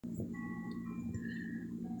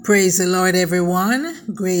Praise the Lord,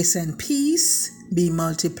 everyone. Grace and peace be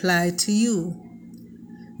multiplied to you.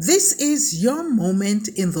 This is your moment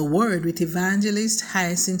in the Word with Evangelist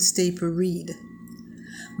Hyacinth Staple Reed.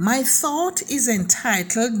 My thought is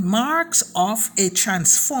entitled Marks of a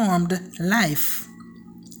Transformed Life.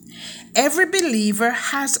 Every believer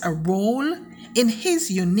has a role in his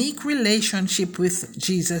unique relationship with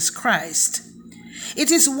Jesus Christ. It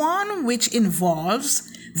is one which involves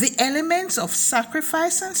the elements of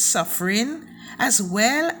sacrifice and suffering, as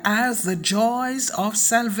well as the joys of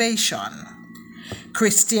salvation.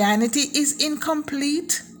 Christianity is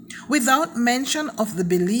incomplete without mention of the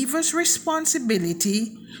believer's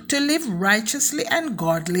responsibility to live righteously and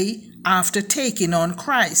godly after taking on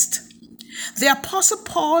Christ. The Apostle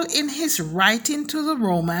Paul, in his writing to the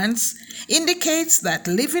Romans, indicates that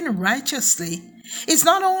living righteously is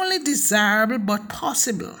not only desirable but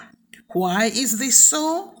possible. Why is this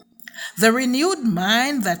so? The renewed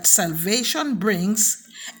mind that salvation brings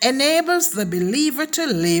enables the believer to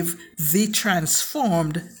live the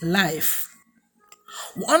transformed life.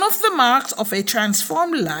 One of the marks of a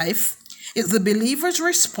transformed life is the believer's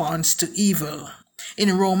response to evil.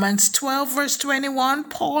 In Romans 12 verse 21,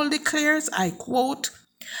 Paul declares, I quote,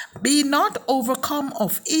 "Be not overcome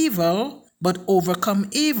of evil, but overcome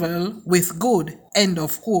evil with good." End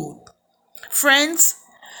of quote. Friends,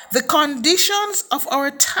 the conditions of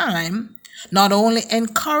our time not only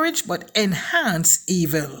encourage but enhance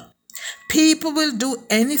evil. People will do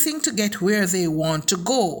anything to get where they want to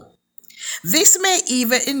go. This may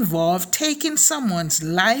even involve taking someone's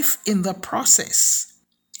life in the process.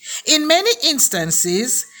 In many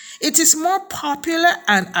instances, it is more popular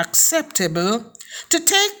and acceptable to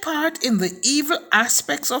take part in the evil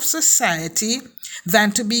aspects of society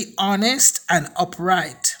than to be honest and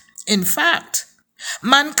upright. In fact,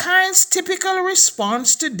 mankind's typical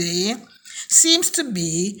response today seems to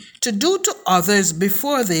be to do to others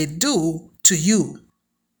before they do to you.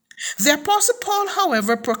 The Apostle Paul,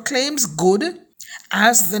 however, proclaims good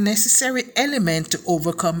as the necessary element to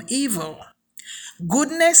overcome evil.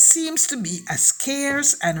 Goodness seems to be a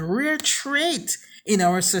scarce and rare trait in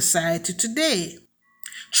our society today.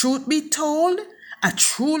 Truth be told, a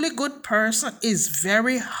truly good person is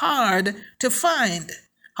very hard to find.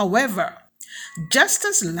 However, just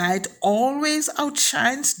as light always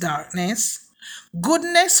outshines darkness,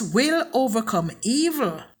 goodness will overcome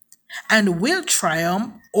evil and will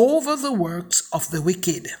triumph over the works of the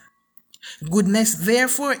wicked. Goodness,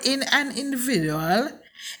 therefore, in an individual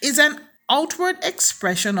is an outward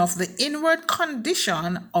expression of the inward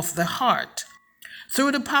condition of the heart.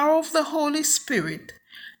 Through the power of the Holy Spirit,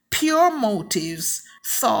 pure motives,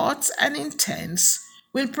 thoughts, and intents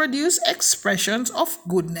will produce expressions of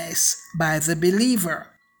goodness by the believer.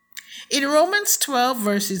 In Romans 12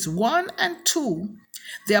 verses 1 and 2,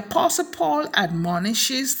 the Apostle Paul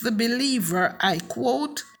admonishes the believer, I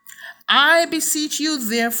quote, "I beseech you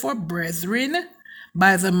therefore, brethren,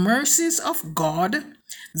 by the mercies of God,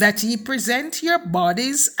 that ye present your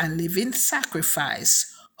bodies a living sacrifice,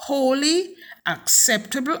 holy,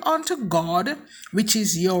 acceptable unto God, which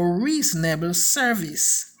is your reasonable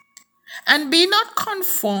service. And be not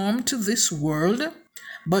conformed to this world,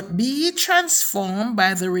 but be ye transformed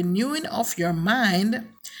by the renewing of your mind,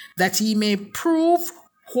 that ye may prove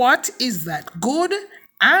what is that good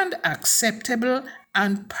and acceptable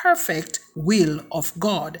and perfect will of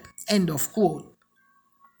God." End of quote.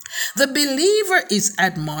 The believer is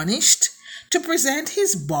admonished to present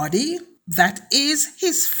his body, that is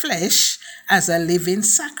his flesh, as a living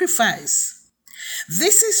sacrifice.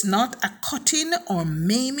 This is not a cutting or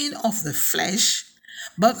maiming of the flesh,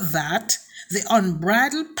 but that the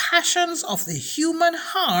unbridled passions of the human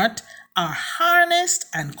heart are harnessed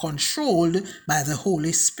and controlled by the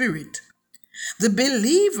Holy Spirit. The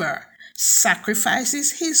believer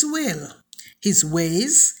sacrifices his will, his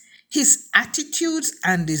ways, his attitudes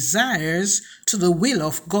and desires to the will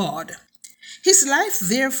of God. His life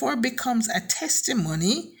therefore becomes a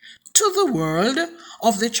testimony to the world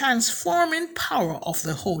of the transforming power of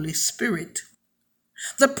the Holy Spirit.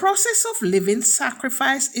 The process of living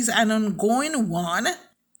sacrifice is an ongoing one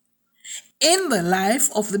in the life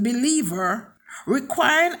of the believer,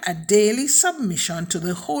 requiring a daily submission to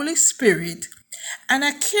the Holy Spirit and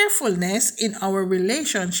a carefulness in our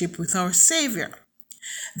relationship with our Savior.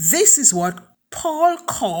 This is what Paul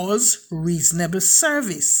calls reasonable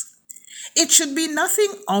service. It should be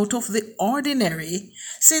nothing out of the ordinary,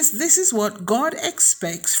 since this is what God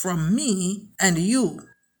expects from me and you.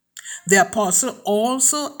 The apostle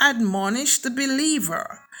also admonished the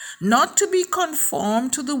believer not to be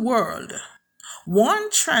conformed to the world. One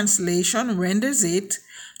translation renders it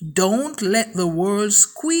Don't let the world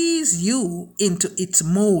squeeze you into its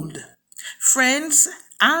mold. Friends,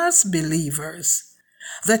 as believers,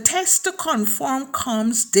 the test to conform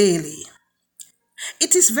comes daily.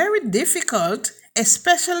 It is very difficult,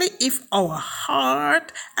 especially if our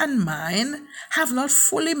heart and mind have not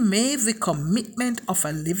fully made the commitment of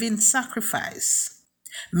a living sacrifice.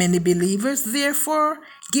 Many believers, therefore,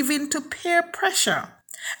 give in to peer pressure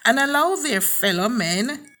and allow their fellow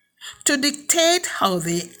men to dictate how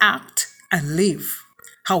they act and live.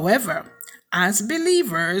 However, as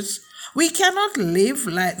believers, we cannot live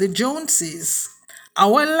like the Joneses.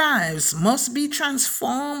 Our lives must be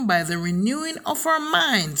transformed by the renewing of our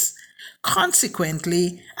minds.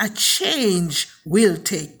 Consequently, a change will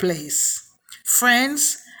take place.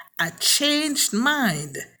 Friends, a changed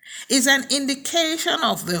mind is an indication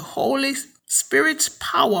of the Holy Spirit's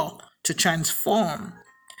power to transform.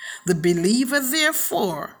 The believer,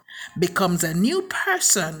 therefore, becomes a new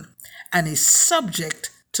person and is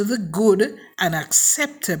subject to the good and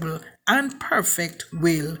acceptable and perfect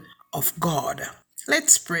will of God.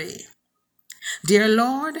 Let's pray. Dear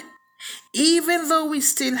Lord, even though we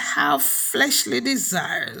still have fleshly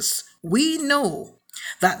desires, we know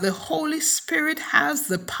that the Holy Spirit has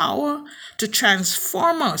the power to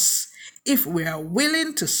transform us if we are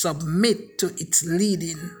willing to submit to its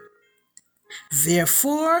leading.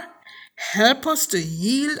 Therefore, help us to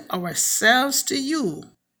yield ourselves to you,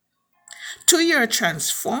 to your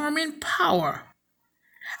transforming power,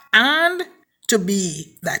 and to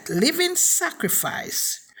be that living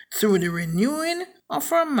sacrifice through the renewing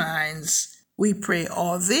of our minds. We pray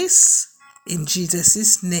all this in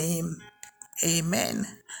Jesus' name. Amen.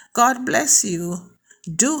 God bless you.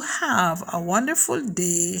 Do have a wonderful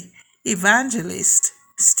day. Evangelist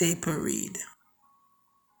Staple Reed.